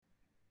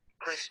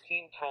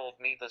Christine told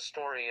me the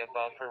story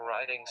about her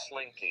riding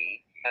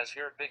Slinky. As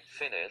your big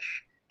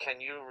finish,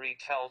 can you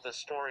retell the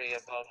story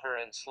about her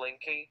and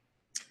Slinky?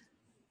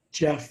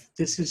 Jeff,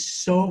 this is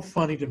so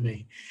funny to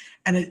me.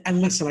 And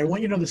listen, I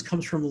want you to know this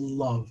comes from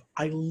love.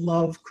 I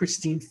love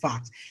Christine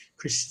Fox.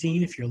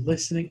 Christine, if you're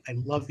listening, I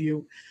love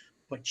you.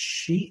 But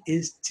she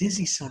is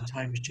dizzy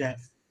sometimes,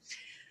 Jeff.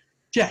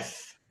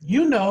 Jeff,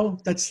 you know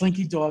that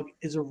Slinky Dog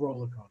is a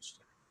roller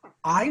coaster.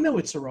 I know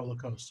it's a roller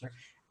coaster.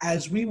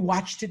 As we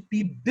watched it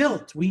be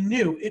built, we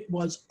knew it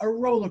was a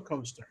roller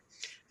coaster.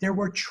 There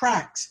were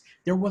tracks.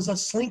 There was a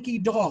Slinky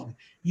Dog.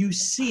 You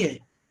see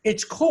it.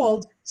 It's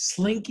called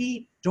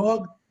Slinky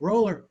Dog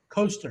Roller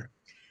Coaster.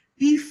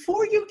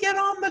 Before you get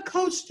on the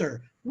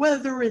coaster,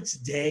 whether it's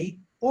day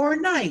or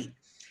night,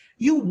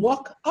 you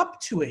walk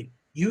up to it.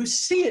 You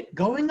see it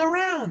going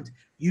around.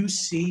 You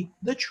see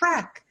the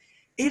track.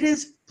 It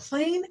is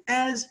plain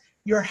as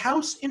your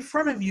house in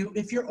front of you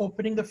if you're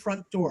opening the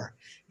front door.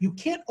 You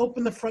can't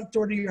open the front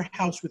door to your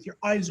house with your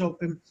eyes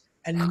open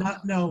and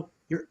not know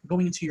you're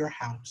going into your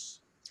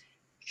house.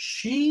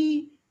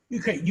 You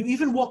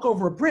even walk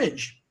over a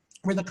bridge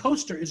where the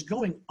coaster is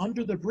going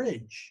under the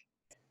bridge.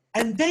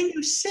 And then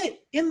you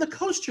sit in the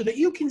coaster that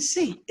you can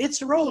see.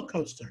 It's a roller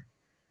coaster.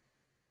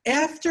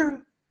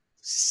 After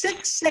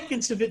 6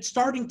 seconds of it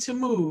starting to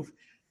move,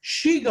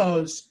 she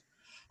goes,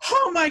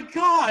 "Oh my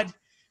God,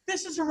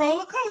 this is a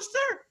roller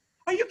coaster?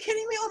 Are you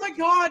kidding me? Oh my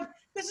God,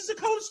 this is a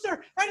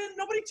coaster.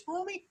 Nobody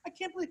told me. I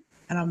can't believe."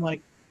 And I'm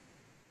like,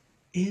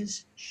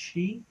 is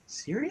she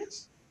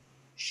serious?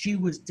 She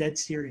was dead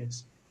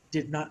serious.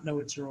 Did not know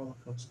it's a roller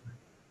coaster.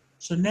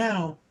 So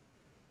now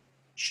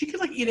she could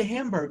like eat a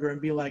hamburger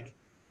and be like,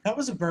 "That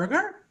was a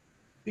burger?"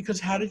 Because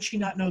how did she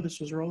not know this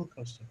was a roller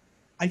coaster?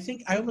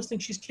 I almost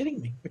think she's kidding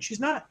me, but she's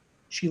not.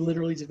 She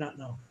literally did not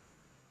know.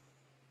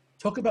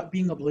 Talk about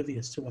being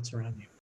oblivious to what's around you.